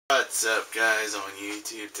What's up guys on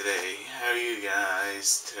YouTube today? How are you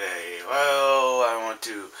guys today? Well, I want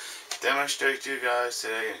to demonstrate to you guys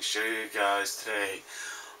today and show you guys today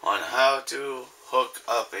on how to hook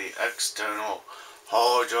up a external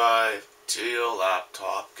hard drive to your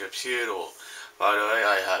laptop computer. By the way,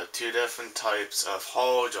 I have two different types of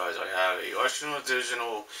hard drives. I have a Western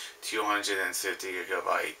Digital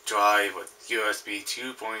 250GB drive with USB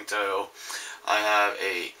 2.0. I have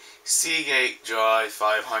a Seagate drive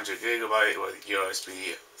 500GB with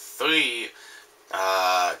USB 3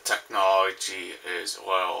 technology as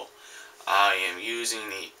well. I am using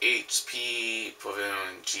the HP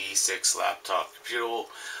Pavilion G6 laptop computer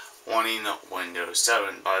running Windows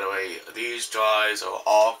 7. By the way, these drives are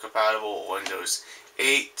all compatible with Windows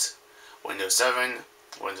 8, Windows 7,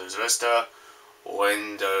 Windows Vista,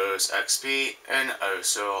 Windows XP, and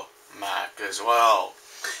also Mac as well.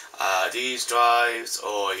 These drives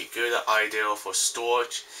are a good idea for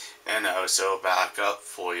storage and also backup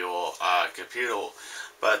for your computer.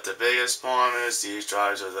 But the biggest problem is these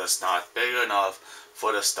drives are just not big enough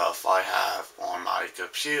for the stuff I have on my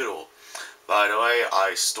computer. By the way,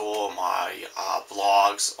 I store my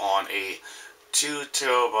blogs on a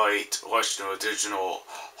 2TB Western Digital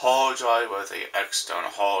hard drive with an external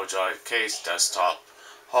hard drive case desktop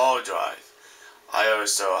hard drive. I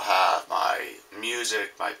also have my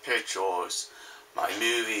music, my pictures, my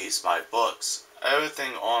movies, my books,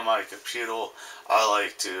 everything on my computer I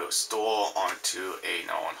like to store onto a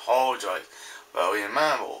known hard drive. But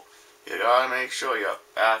remember, you gotta make sure you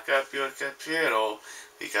back up your computer,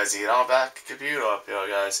 because you don't back the computer up here,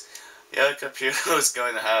 guys, your computer is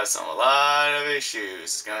going to have a lot of issues.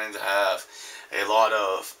 It's going to have a lot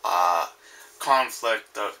of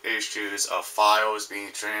conflict of issues of files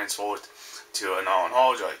being transferred to a known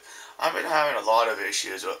hard drive. I've been having a lot of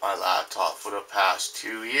issues with my laptop for the past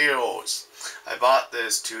 2 years. I bought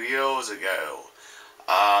this 2 years ago.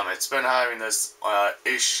 It's been having this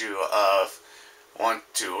issue of want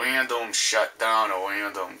to random shut down or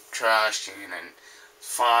random crashing and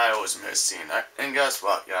files missing. And guess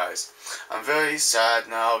what, guys? I'm very sad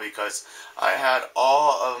now because I had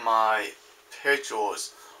all of my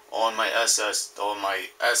pictures on my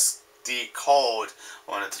SD card.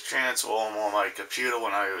 Wanted to transfer them on my computer.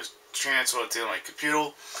 When I was transferred to my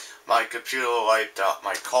computer wiped out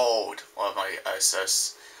my code or my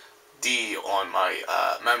SSD on my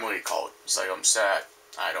memory card. It's like, I'm sad.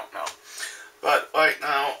 I don't know. But right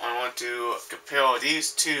now, I want to compare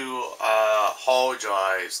these two hard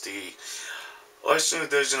drives, the Western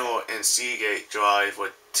Digital and Seagate drive,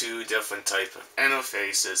 with two different types of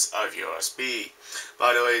interfaces of USB.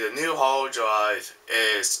 By the way, the new hard drive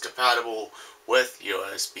is compatible with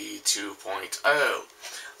USB 2.0.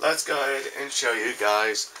 Let's go ahead and show you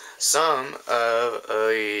guys some of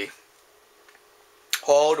the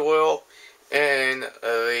hardware and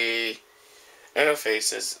the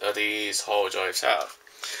interfaces that these hard drives have.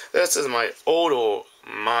 This is my older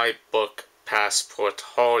MyBook Passport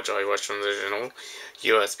hard drive, Western Digital,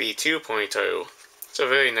 USB 2.0. It's a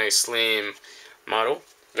very nice slim model,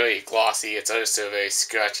 very glossy. It's also very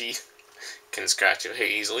scratchy, can scratch it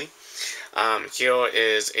very easily. Here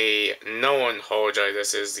is a known hard drive.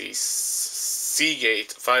 This is the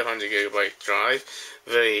Seagate 500GB drive,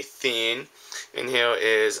 very thin. And here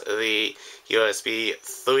is the USB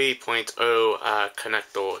 3.0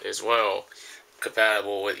 connector as well,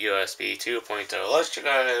 compatible with USB 2.0. Let's go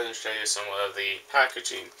ahead and show you some of the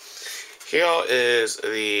packaging. Here is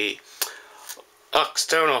the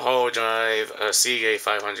external hard drive, Seagate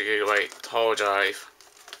 500GB hard drive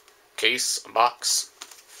case box.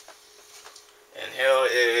 And here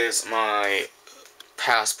is my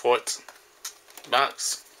passport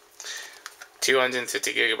box,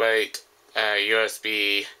 250GB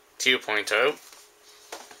USB 2.0.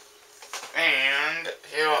 And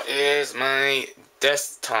here is my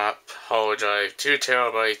desktop hard drive,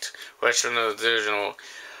 2TB Western Digital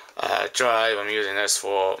drive. I'm using this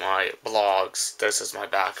for my blogs. This is my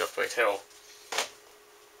backup right here.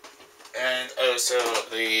 And also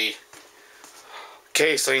the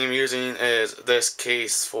case I'm using is this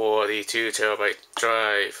case for the 2TB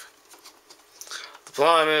drive. The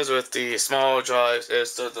problem is with the small drives,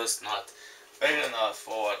 it's just not big enough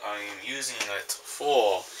for what I'm using it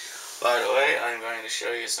for. By the way, I'm going to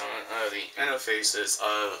show you some of the interfaces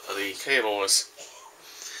of the cables.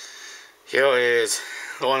 Here is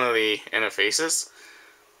one of the interfaces.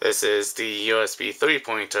 This is the USB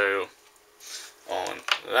 3.0 on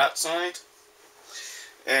that side.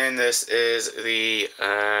 And this is the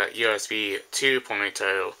USB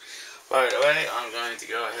 2.0. By the way, I'm going to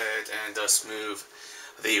go ahead and just move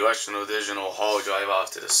the Western Digital hard drive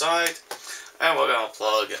off to the side. And we're going to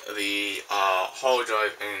plug the hard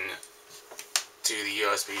drive in to the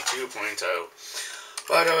USB 2.0.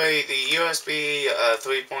 By the way, the USB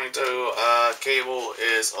 3.0 cable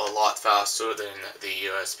is a lot faster than the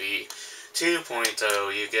USB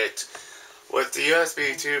 2.0. You get, with the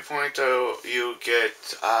USB 2.0, you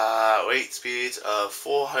get rate speeds of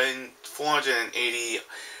 480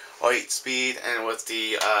 rate speed, and with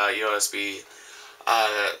the USB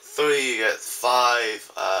 3, you get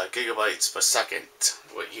 5 gigabytes per second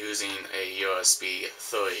with using a USB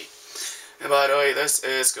 3. And by the way, this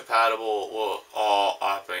is compatible with all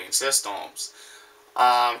operating systems.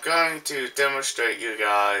 I'm going to demonstrate you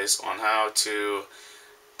guys on how to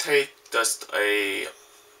take just a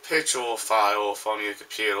picture file from your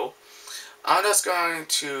computer. I'm just going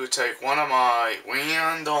to take one of my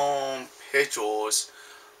random pictures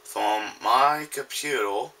from my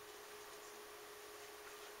computer.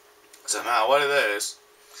 Doesn't matter what it is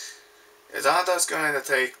I'm just going to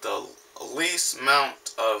take the least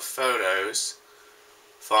amount of photos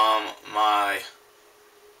from my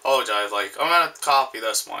hard drive. Like, I'm going to copy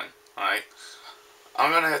this one, alright?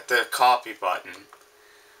 I'm going to hit the copy button,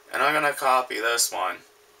 and I'm going to copy this one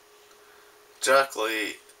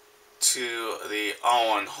directly to the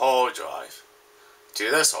own hard drive,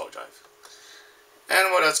 to this hard drive.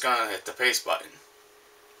 And we're just going to hit the paste button.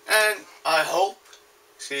 And I hope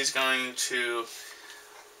she's going to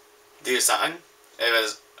do something.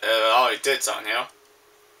 If it already did something here.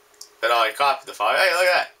 It already copied the file. Hey, look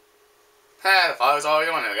at that. Hey, the file's already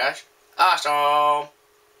on there, guys. Awesome.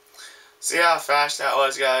 See how fast that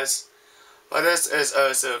was, guys? But this is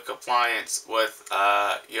also compliant with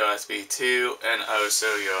USB 2 and also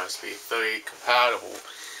USB 3 compatible.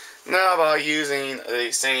 Now, by using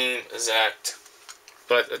the same exact,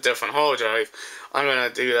 but a different hard drive, I'm going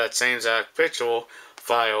to do that same exact picture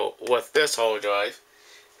file with this hard drive.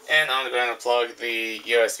 And I'm going to plug the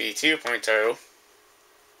USB 2.0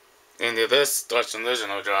 into this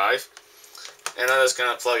original drive. And I'm just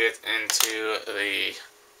going to plug it into the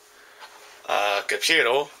computer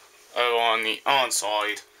over on the on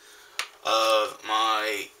side of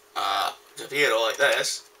my computer like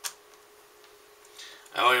this.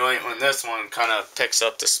 And we wait when this one kind of picks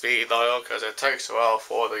up the speed dial, because it takes a while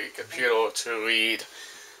for the computer to read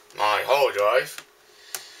my hard drive.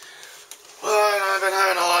 Well, I've been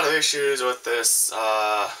having a lot of issues with this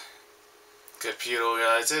computer,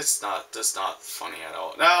 guys. It's just not funny at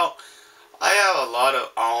all. Now, I have a lot of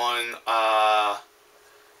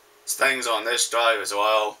things on this drive as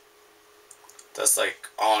well. Just like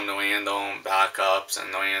on the random backups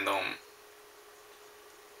and the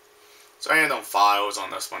random files on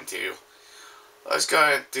this one too. Let's go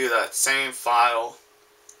ahead and do that same file.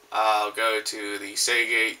 I'll go to the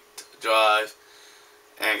Seagate drive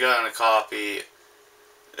and go and copy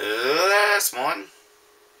this one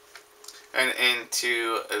and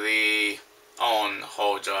into the on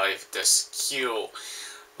hard drive disk Q.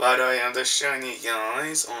 By the way, I'm just showing you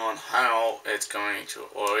guys on how it's going to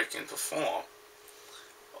work and perform.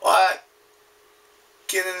 What?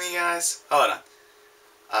 Kidding me, guys? Hold on.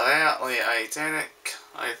 Apparently I didn't.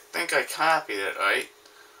 I think I copied it, right?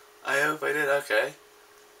 I hope I did. Okay.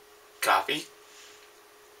 Copy.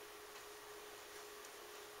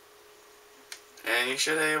 And you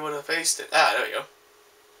should be able to paste it. Ah, there we go.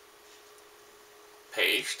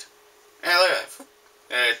 Paste. And look at that.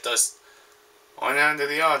 And it just went down to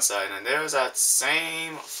the outside. And there's that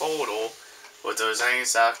same folder with those same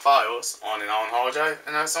exact files on an on hard drive.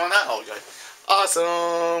 And that's on that hard drive.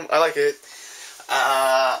 Awesome. I like it.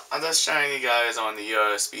 I'm just showing you guys on the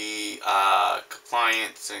USB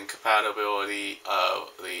compliance and compatibility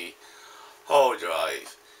of the hard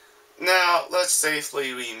drive. Now, let's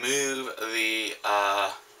safely remove the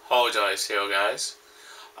hard drives here, guys.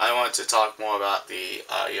 I want to talk more about the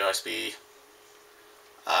USB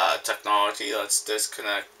technology. Let's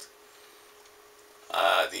disconnect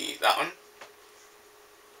that one.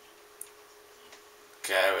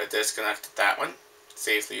 Okay, we disconnected that one.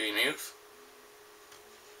 Safely remove.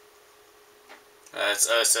 Let's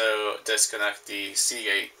also disconnect the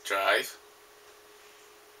Seagate drive.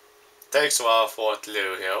 Takes a while for it to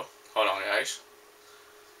load here. Hold on, guys.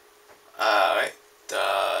 Alright.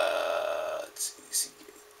 Let's see.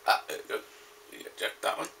 There we go. Eject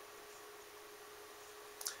that one.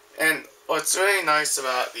 And what's really nice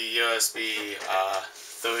about the USB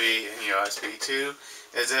 3 and USB 2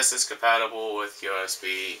 is this is compatible with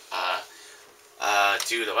USB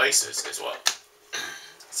 2 devices as well.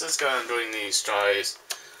 So let's go ahead and bring these drives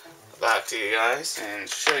back to you guys and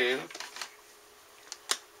show you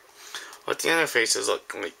what the interfaces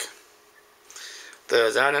look like.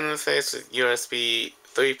 There's that interface with USB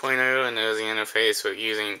 3.0, and there's the interface for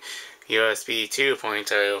using USB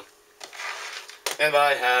 2.0. And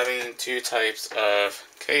by having two types of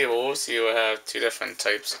cables, you will have two different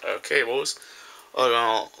types of cables. Are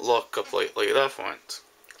gonna look completely different.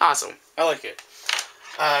 Awesome, I like it.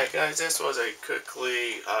 Alright guys, this was a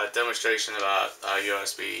quickly demonstration about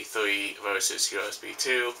USB 3 versus USB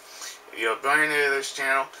 2. If you're brand new to this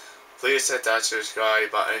channel, please hit that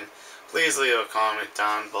subscribe button. Please leave a comment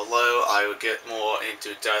down below. I will get more into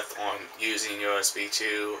depth on using USB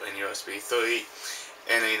 2 and USB 3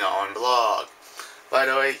 in on blog. By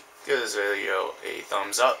the way, give this video a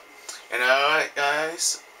thumbs up. And alright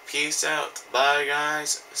guys, peace out. Bye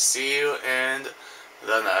guys. See you in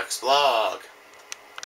the next vlog.